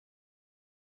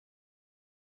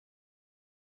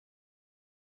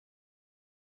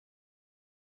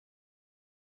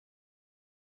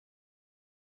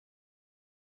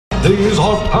These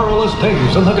are perilous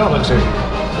days in the galaxy.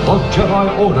 The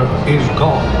Jedi Order is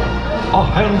gone. A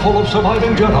handful of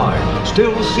surviving Jedi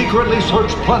still secretly search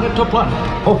planet to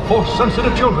planet for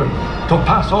Force-sensitive children to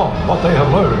pass on what they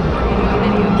have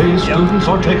learned. These students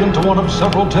are taken to one of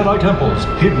several Jedi temples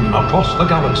hidden across the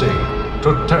galaxy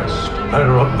to test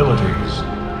their abilities.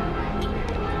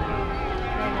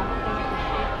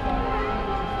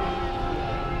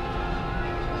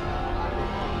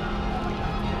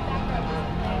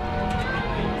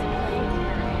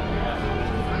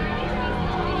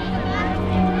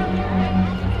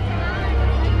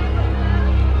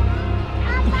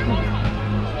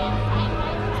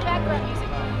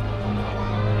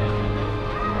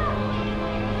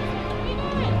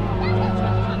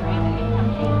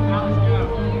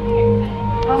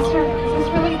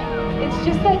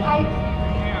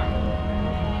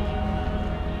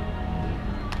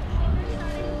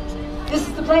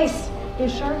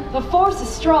 The Force is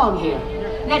strong here.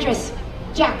 Nedris,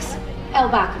 Jax,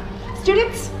 Elbak.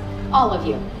 Students, all of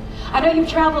you. I know you've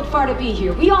traveled far to be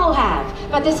here. We all have.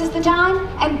 But this is the time,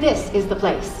 and this is the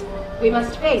place. We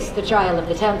must face the trial of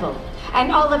the temple.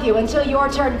 And all of you, until your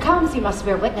turn comes, you must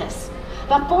bear witness.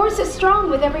 The Force is strong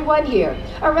with everyone here,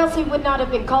 or else we would not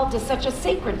have been called to such a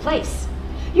sacred place.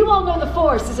 You all know the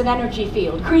Force is an energy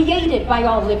field created by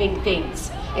all living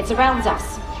things. It surrounds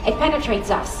us. It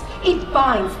penetrates us. It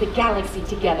binds the galaxy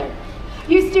together.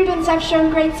 You students have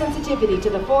shown great sensitivity to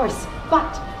the Force,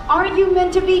 but are you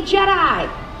meant to be Jedi?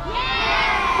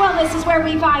 Yeah! Well, this is where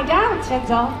we find out.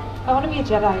 Denzel, I want to be a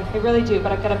Jedi. I really do,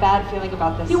 but I've got a bad feeling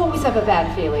about this. You always have a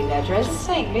bad feeling, Nedris. Just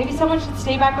saying, maybe someone should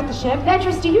stay back with the ship.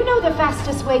 Nedris, do you know the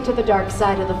fastest way to the dark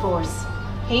side of the Force?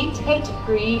 Hate,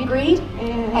 greed,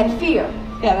 and fear.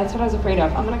 Yeah, that's what I was afraid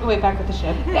of. I'm gonna go way back with the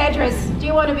ship. Nedris, do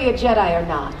you want to be a Jedi or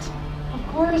not? Of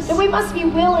course. Then we must be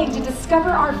willing to discover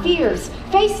our fears,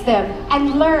 face them,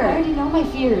 and learn. I already know my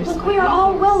fears. Look, we are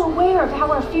all well aware of how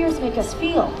our fears make us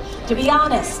feel. To be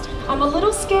honest, I'm a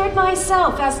little scared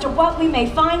myself as to what we may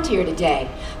find here today.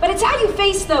 But it's how you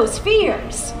face those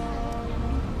fears.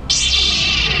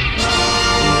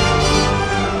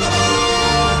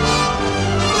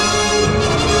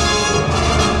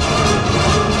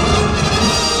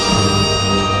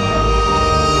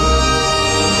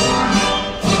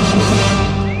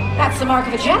 That's the mark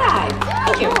of a Jedi.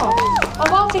 Thank you.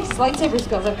 Well, all it takes is lightsaber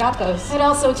skills. I've got those. It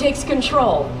also takes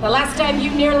control. The last time you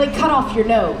nearly cut off your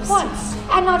nose. Once.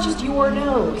 And not just your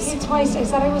nose. Okay, twice. I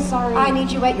said I was sorry. I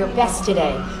need you at your best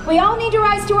today. We all need to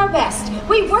rise to our best.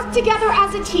 We work together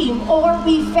as a team, or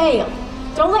we fail.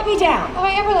 Don't let me down. Have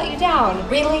I ever let you down?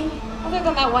 Really? Other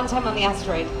than that one time on the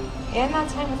asteroid. And that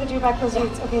time with the Dewback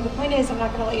Lizards. Okay, the point is, I'm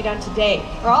not going to let you down today.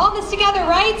 We're all in this together,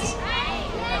 right?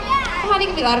 Come on, you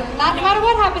can be louder than that, no matter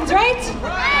what happens, right?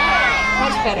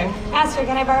 Much better. Aster,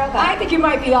 can I borrow that? I think you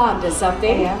might be on to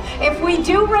something. Yeah. If we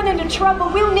do run into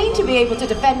trouble, we'll need to be able to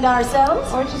defend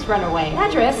ourselves. Or just run away.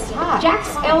 Nedris,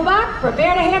 Jax, Elbak,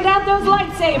 prepare to hand out those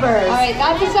lightsabers. All right,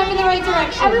 that's a step in the right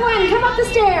direction. Everyone, come up the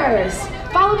stairs.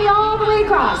 Follow me all the way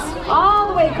across. All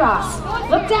the way across.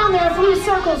 Look down, there are blue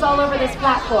circles all over this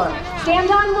platform.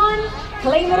 Stand on one,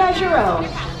 claim it as your own.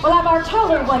 We'll have our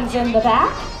taller ones in the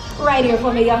back. Right here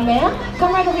for me, young man.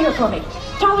 Come right over here for me.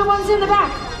 Taller ones in the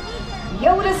back.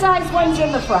 Yoda-sized ones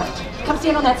in the front. Come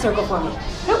stand on that circle for me.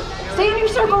 Nope, stay in your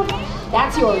circle.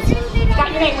 That's yours. It's got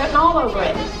your name written all over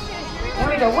it. There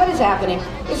we go, what is happening?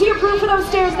 Is he approved for those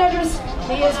stairs, Nedris?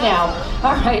 He is now.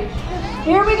 All right,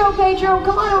 here we go, Pedro.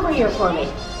 Come on over here for me.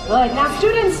 Good, now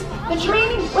students, the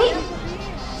training, wait.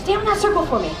 Stay on that circle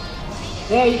for me.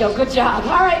 There you go, good job.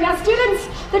 All right, now students,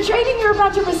 the training you're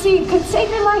about to receive could save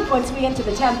your life once we enter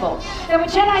the temple. Now, a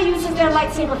Jedi uses their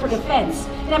lightsaber for defense,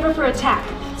 never for attack.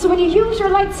 So when you use your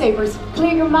lightsabers,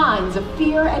 clear your minds of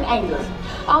fear and anger.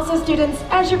 Also, students,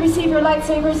 as you receive your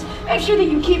lightsabers, make sure that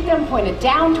you keep them pointed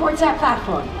down towards that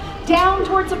platform. Down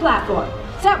towards the platform.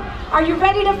 So, are you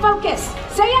ready to focus?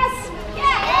 Say yes?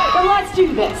 Yes! Then let's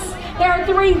do this. There are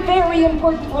 3 very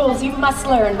important rules you must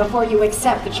learn before you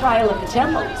accept the trial of the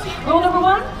temple. Rule number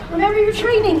 1, remember your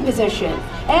training position.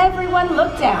 Everyone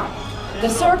look down. The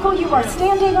circle you are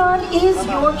standing on is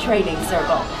your training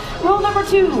circle. Rule number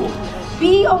 2,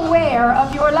 be aware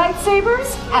of your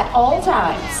lightsabers at all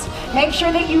times. Make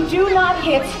sure that you do not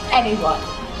hit anyone.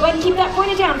 Go ahead and keep that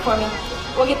pointed down for me.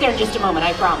 We'll get there in just a moment,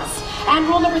 I promise. And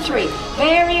rule number 3,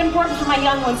 very important for my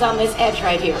young ones on this edge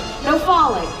right here. No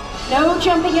falling. No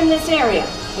jumping in this area.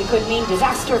 It could mean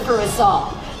disaster for us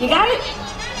all. You got it?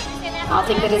 I'll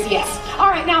take that as yes. All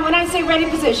right, now when I say ready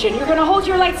position, you're gonna hold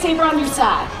your lightsaber on your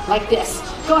side, like this.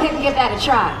 Go ahead and give that a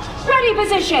try. Ready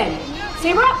position.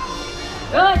 Saber up.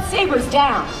 Good, saber's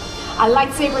down. A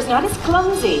lightsaber's not as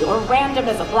clumsy or random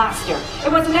as a blaster.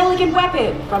 It was an elegant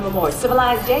weapon from a more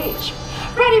civilized age.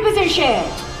 Ready position!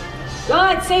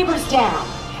 Good, sabers down.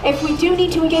 If we do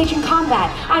need to engage in combat,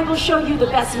 I will show you the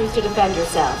best moves to defend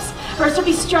yourselves. First we'll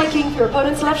be striking for your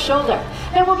opponent's left shoulder.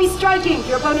 Then we'll be striking for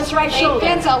your opponent's right shoulder.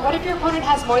 Denzel, what if your opponent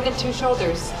has more than 2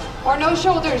 shoulders? Or no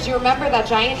shoulders? You remember that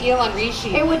giant eel on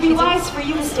Rishi? It would be wise for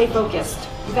you to stay focused.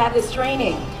 You've had this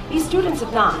training. These students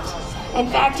have not. In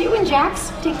fact, you and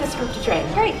Jax take this group to train.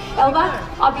 Great. Elba,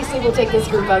 obviously we'll take this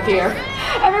group up here.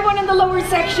 Everyone in the lower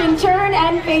section, turn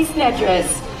and face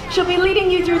Nedris. She'll be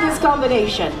leading you through this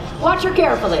combination. Watch her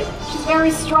carefully. She's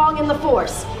very strong in the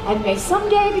Force, and may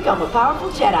someday become a powerful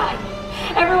Jedi.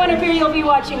 Everyone up here, you'll be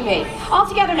watching me. All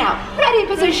together now. Ready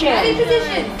position. Ready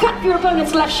position. Cut for your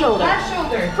opponent's left shoulder. Left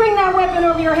shoulder. Bring that weapon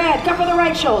over your head. Cut for the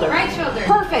right shoulder. Right shoulder.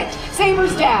 Perfect.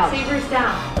 Sabers down. Sabers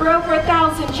down. For over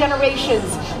 1,000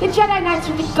 generations, the Jedi Knights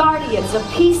were the guardians of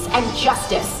peace and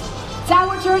justice. It's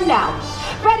our turn now.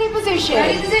 Ready position.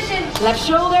 Ready position. Left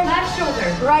shoulder. Left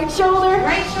shoulder. Right shoulder.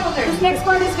 Right shoulder. This next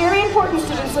part is very important,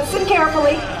 students. Listen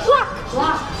carefully. Block.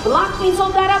 Block. Block means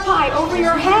hold that up high over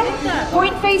your head.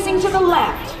 Point facing to the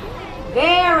left.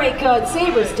 Very good.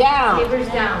 Sabers down. Sabers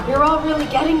down. You're all really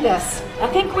getting this. I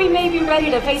think we may be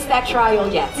ready to face that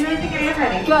trial yet. You know, I think I am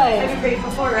ready. Good. I've been ready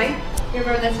before, right? You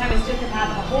remember that time I stood the path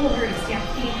of a whole herd of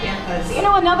stampede banthas. You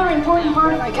know another important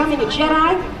part of becoming a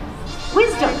Jedi?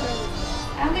 Wisdom.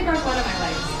 I only broke one of my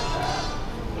legs.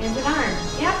 And an arm.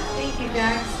 Yep, thank you,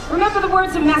 Jax. Remember the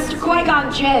words of Master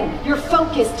Qui-Gon Jinn. Your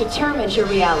focus determines your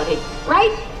reality.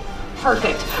 Right?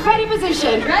 Perfect. Ready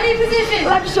position. Ready position.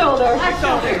 Left shoulder. Left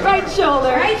shoulder. Right shoulder.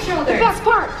 Right shoulder. The best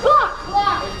part. Block.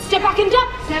 Block. Step back and jump.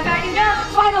 Step back and jump.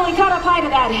 Finally cut up high to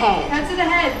that head. Cut to the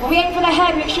head. When we aim for the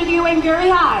head, make sure that you aim very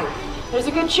high. There's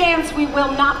a good chance we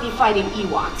will not be fighting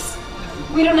Ewoks.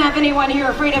 We don't have anyone here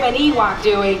afraid of an Ewok,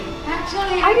 do we?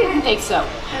 Actually, I didn't think so.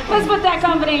 Let's put that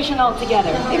combination all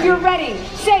together. If you're ready,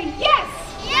 say yes!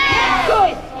 Yes!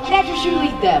 Good! Nedris, you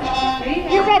lead them.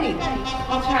 You're ready.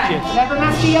 I'll try. Remember,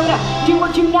 Master Yoda, do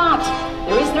or do not.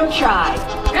 There is no try.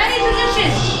 Ready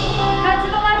position. Cut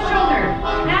to the left shoulder.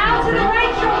 Now to the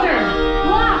right shoulder.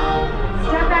 Block.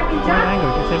 Step back and jump.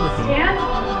 Stand.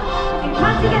 And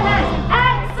cut to the head.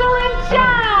 Excellent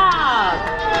job!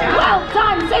 Well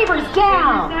done, sabers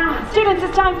down. Students,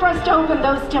 it's time for us to open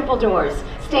those temple doors.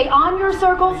 Stay on your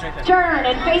circles, turn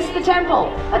and face the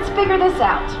temple. Let's figure this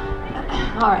out.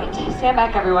 All right, stand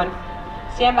back, everyone.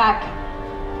 Stand back.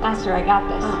 Master, I got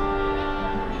this.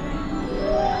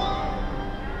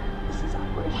 This is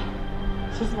awkward.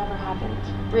 This has never happened.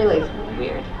 Really? It's really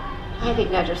weird. I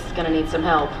think Nedris is going to need some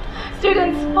help.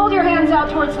 Students, hold your hands out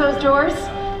towards those doors.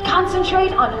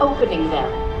 Concentrate on opening them.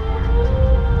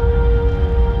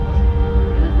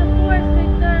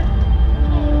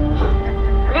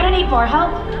 We're going to need more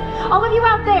help. All of you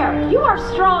out there, you are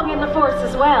strong in the Force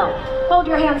as well. Hold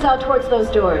your hands out towards those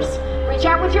doors. Reach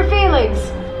out with your feelings.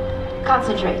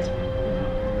 Concentrate.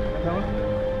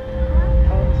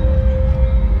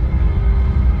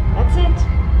 That's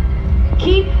it.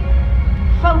 Keep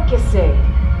focusing.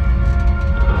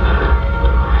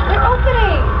 They're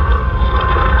opening.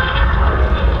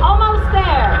 Almost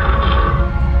there.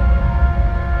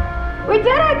 We did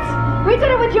it! We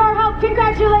did it with your help.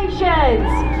 Congratulations!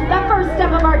 The first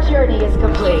step of our journey is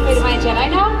complete. Wait, am I a Jedi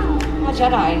now? I'm a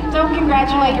Jedi. Don't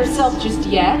congratulate yourself just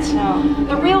yet. No.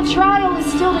 The real trial is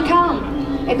still to come.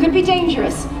 It could be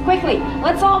dangerous. Quickly,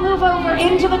 let's all move over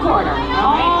into the corner.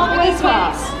 All the way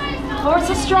across. Force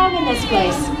is strong in this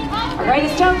place. Our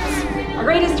greatest hopes, our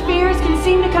greatest fears can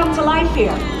seem to come to life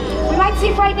here. We might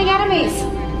see frightening enemies.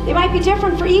 They might be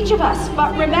different for each of us,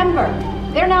 but remember,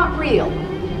 they're not real.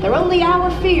 They're only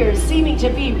our fears seeming to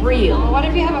be real. Well, what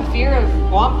if you have a fear of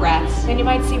womp rats? Then you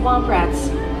might see womp rats.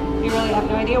 You really have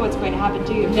no idea what's going to happen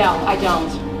to you. No, I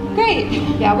don't. Great.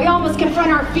 Yeah, we all must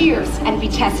confront our fears and be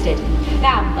tested.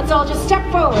 Now, let's all just step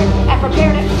forward and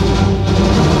prepare to...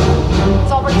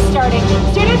 It's already starting.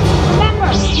 Students,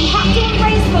 remember, you have to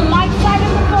embrace the light side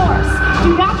of the Force.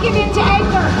 Do not give in to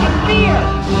anger and fear.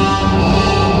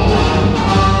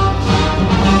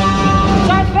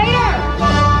 Darth Vader!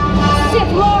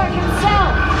 Sith Lord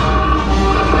himself!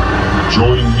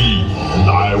 Join me, and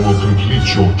I will complete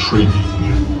your training.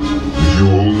 If you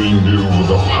only knew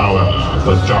the power of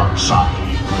the dark side.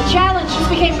 The challenge just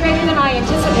became greater than I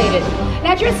anticipated.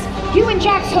 Nedris, you and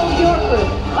Jax hold your group,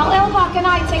 while Elbach and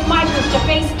I take my group to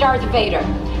face Darth Vader.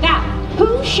 Now,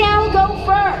 who shall go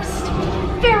first?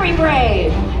 Very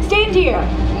brave. Stand here.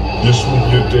 This will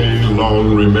be a day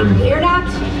long remembered. Fear not.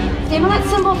 Stand on that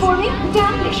symbol for me. Look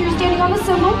down. Make sure you're standing on the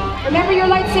symbol. Remember your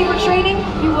lightsaber training.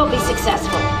 You will be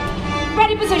successful.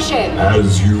 Ready position.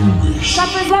 As you wish. Cut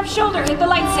for his left shoulder, hit the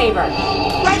lightsaber.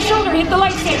 Right shoulder, hit the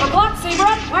lightsaber. Block, saber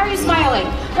up. Why are you smiling?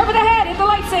 Cover the head, hit the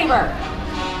lightsaber.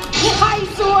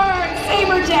 Nice work.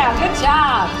 Saber down. Good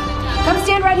job. Come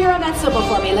stand right here on that symbol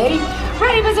for me, lady.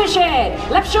 Ready position.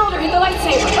 Left shoulder, hit the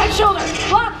lightsaber. Right shoulder,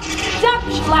 block. Duck.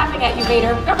 She's laughing at you,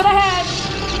 Vader. Cover the head.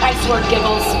 Nice work,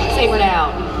 Giggles. Saber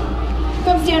down.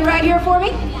 Come stand right here for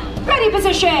me. Ready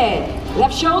position.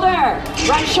 Left shoulder,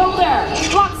 right shoulder.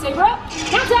 Block, saber up.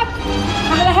 Hands up.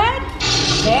 Cover the head.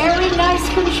 Very nice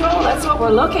control. That's what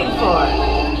we're looking for.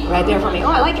 Right there for me.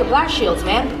 Oh, I like your blast shields,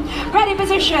 man. Ready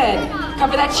position.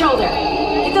 Cover that shoulder.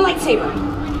 Hit the lightsaber.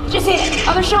 Just hit it.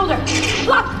 Other shoulder.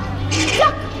 Block.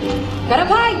 Duck. Cut up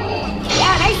high.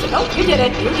 Yeah, nice. Oh, you did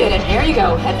it. You did it. There you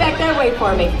go. Head back that way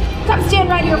for me. Come stand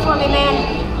right here for me,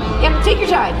 man. Yep, take your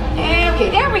time. Okay,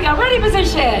 there we go. Ready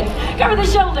position. Cover the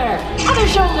shoulder. Other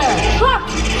shoulder. Block.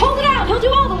 Hold it out. He'll do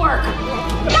all the work.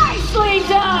 Nicely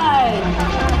done.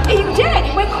 You did it.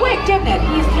 It went quick, didn't it?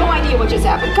 He has no idea what just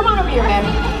happened. Come on over here, man.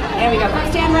 There we go. Come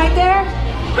stand right there.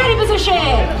 Ready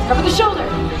position. Cover the shoulder.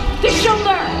 This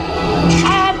shoulder.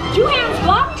 And 2 hands.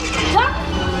 Block. Duck.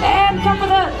 And cover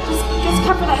the, just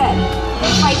cover the head.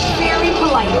 Fight very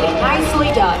politely. Nicely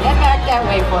done. Head back that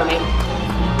way for me.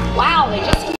 Wow, they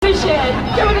just position.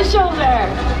 Cover the shoulder.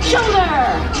 Shoulder.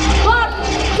 Block.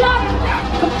 Duck.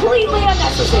 Completely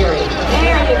unnecessary.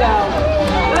 There you go.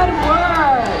 Good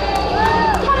work.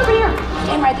 Come on over here.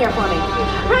 Stand right there for me.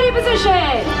 Ready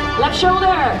position. Left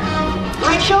shoulder.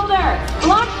 Right shoulder.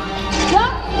 Block.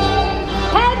 Duck.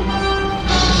 Head.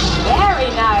 Very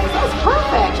nice. That's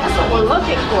perfect. That's what we're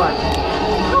looking for.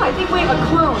 Oh, I think we have a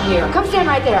clone here. Come stand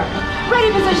right there.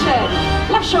 Ready position.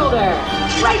 Left shoulder.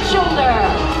 Right shoulder.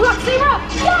 Block, saber up.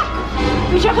 Duck.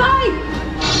 Reach up high.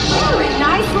 Very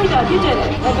nicely done. You did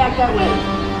it. Head back that way.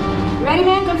 Ready,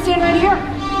 man? Come stand right here.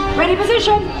 Ready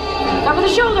position. Cover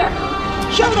the shoulder.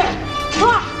 Shoulder.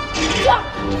 Block. Duck.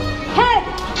 Head.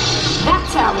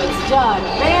 That's how it's done.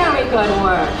 Very good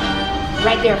work.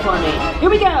 Right there for me.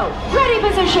 Here we go. Ready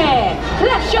position.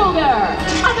 Left shoulder.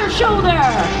 Other shoulder.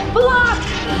 Block.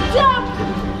 Duck.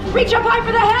 Reach up high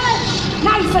for the head.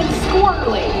 Nice and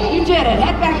squirrely. You did it.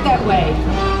 Head back that way.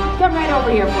 Come right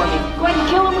over here for me. Go ahead and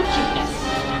kill him with cuteness.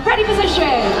 Ready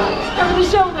position. Cover the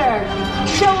shoulder.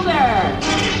 Shoulder.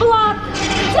 Block.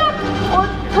 Duck. Or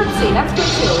curtsy. That's good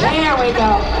too. There we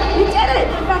go. You did it.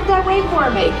 Head back that way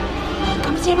for me.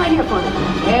 Come stand right here for me.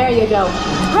 There you go.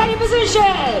 Ready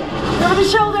position. Cover the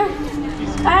shoulder.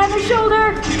 And the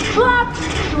shoulder. Block.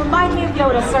 You remind me of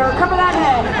Yoda, sir. Cover that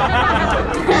head.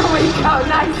 There we go.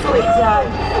 Nicely done.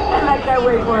 And like that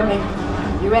way for me.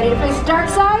 You ready to face the dark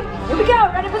side? Here we go.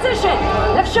 Ready position.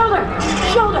 Left shoulder.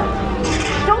 Shoulder.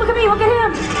 Don't look at me. Look at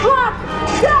him. Block.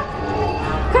 Duck.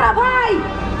 Cut up high.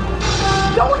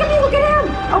 Don't look at me. Look at him.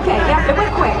 Okay. Yeah, it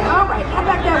went quick. All right. Head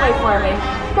back that way for me.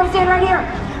 Come stand right here.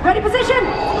 Ready position.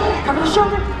 Cover the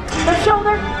shoulder. Left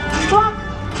shoulder. Block.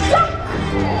 Duck.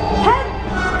 Head.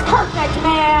 Perfect,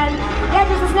 man.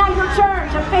 Andrews, it's now your turn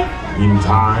to pick. In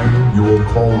time, you will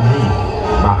call me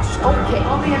Master. Okay.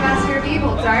 Only a master of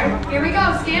evil, sir. Here we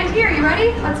go. Stand here. You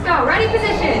ready? Let's go. Ready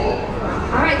position.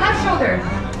 All right. Left shoulder.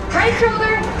 Right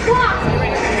shoulder. Block.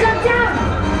 Duck down.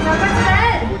 Duck back to the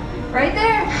head. Right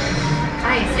there.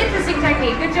 Nice. Interesting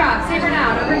technique. Good job. Saber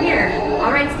down. Over here.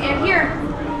 All right. Stand here.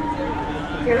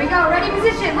 Here we go. Ready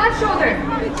position. Left shoulder.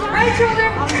 Right shoulder.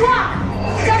 Block.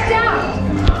 Duck down.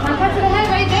 Now cut to the head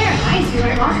right there. Nice. You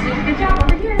are awesome. Good job.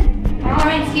 Over here. All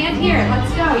right. Stand here.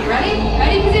 Let's go. You ready?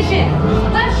 Ready position.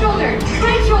 Left shoulder.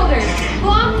 Right shoulder.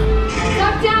 Block.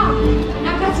 Duck down.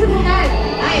 Now cut to the head.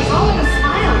 Nice. All with a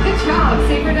smile. Good job.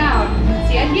 Saber down.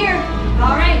 Stand here.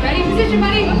 All right. Ready position,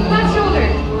 buddy. Left shoulder.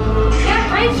 Yep.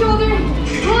 Right shoulder.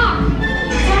 Block.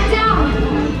 Duck down.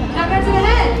 Now cut to the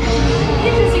head.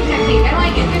 Interesting technique. I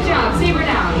like it. Good job. Saber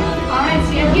down. All right,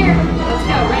 stand here. Let's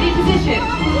go. Ready position.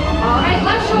 All right,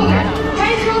 left shoulder.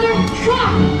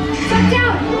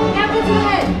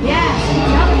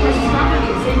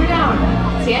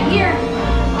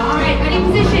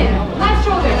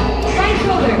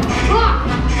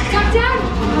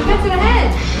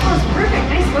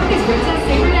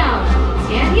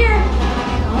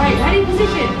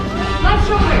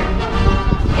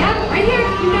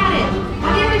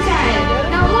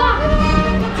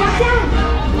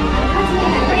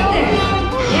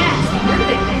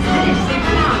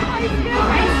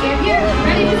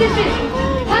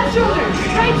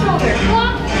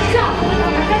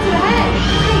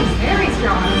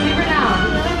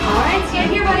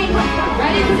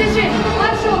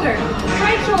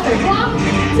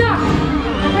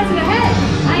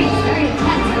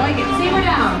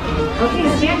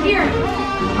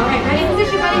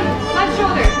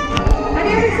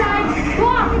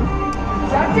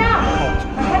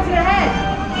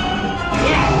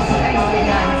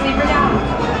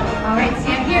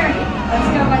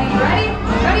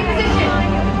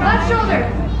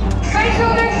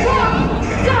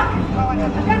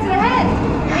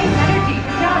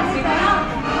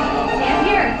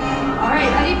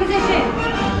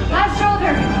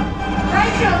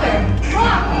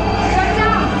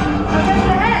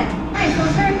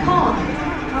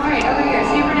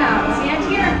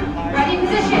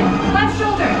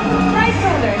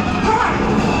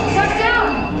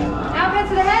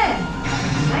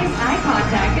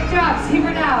 right, good job.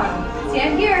 Saber down.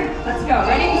 Stand here. Let's go.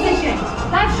 Ready position.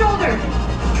 Left shoulder.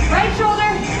 Right shoulder.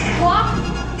 Block.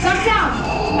 Duck down.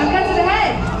 Upcut to the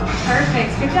head.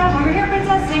 Perfect. Good job. Over here,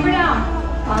 princess. Saber down.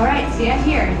 All right, stand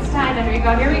here. It's time. Here we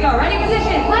go. Here we go. Ready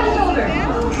position. Left shoulder.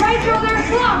 Right shoulder.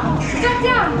 Block. Duck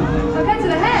down. Upcut to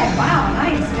the head. Wow,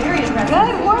 nice. Very impressive.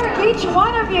 Good work, each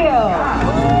one of you.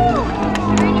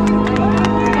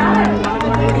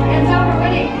 Hands over,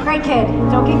 winning. Great kid.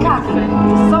 Don't get cocky.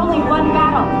 This is only one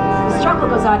battle. The struggle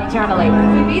goes on eternally.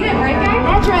 We beat him, right,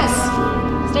 guys? Edris,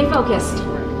 stay focused.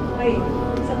 Wait,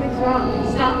 something's wrong.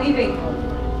 It's not leaving.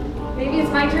 Maybe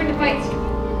it's my turn to fight.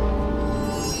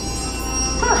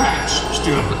 Perhaps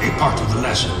still a part of the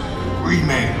lesson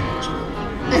remains.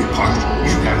 A part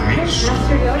you have missed.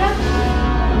 Master Yoda?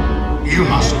 You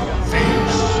must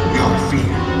face your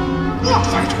fear, not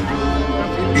fight it.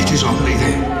 It is only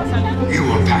then you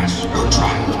will pass your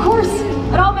trial. Of course,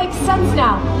 it all makes sense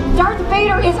now. Darth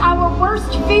Vader is our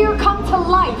worst fear come to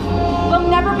life. We'll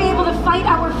never be able to fight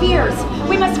our fears.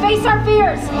 We must face our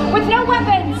fears with no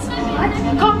weapons. What?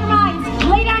 Calm your minds.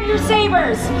 Lay down your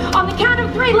sabers. On the count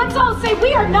of 3, let's all say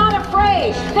we are not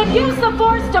afraid. Then use the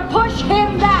Force to push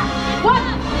him back. 1,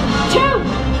 2,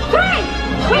 3.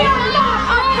 We are not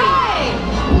afraid.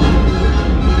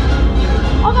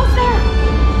 Almost there.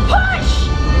 Push!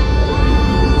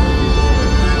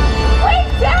 We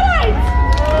did it!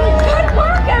 Good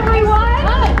work, everyone!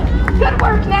 Good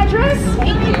work, Nedris.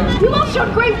 Thank you. You all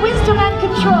showed great wisdom and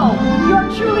control. You are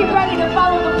truly ready to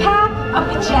follow the path of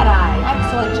the Jedi.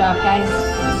 Excellent job, guys.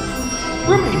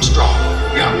 Remain strong,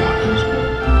 young ones,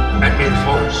 and may the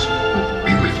Force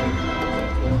be with you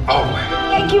always.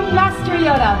 Thank you, Master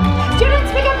Yoda.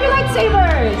 Students, pick up your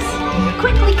lightsabers.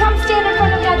 Quickly come stand in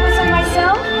front of Nedris and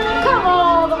myself. Come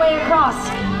all the way across.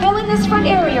 Fill in this front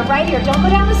area right here. Don't go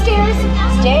down the stairs.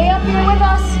 Stay up here with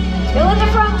us. Fill in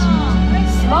the front.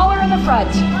 Smaller in the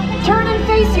front. Turn and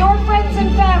face your friends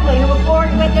and family who have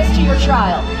borne witness to your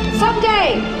trial.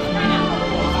 Someday,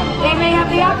 they may have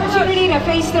the opportunity to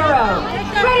face their own.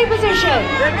 Ready position.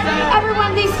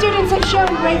 Everyone, these students have shown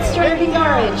great strength and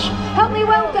courage. Help me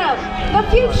welcome the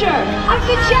future of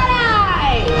the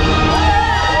Jedi!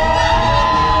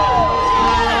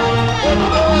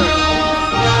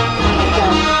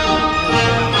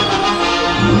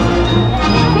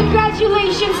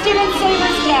 Congratulations, students,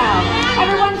 sabers down.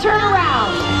 Everyone turn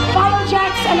around. Follow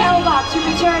Jax and Elbach to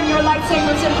return your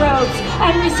lightsabers and robes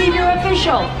and receive your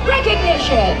official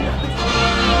recognition.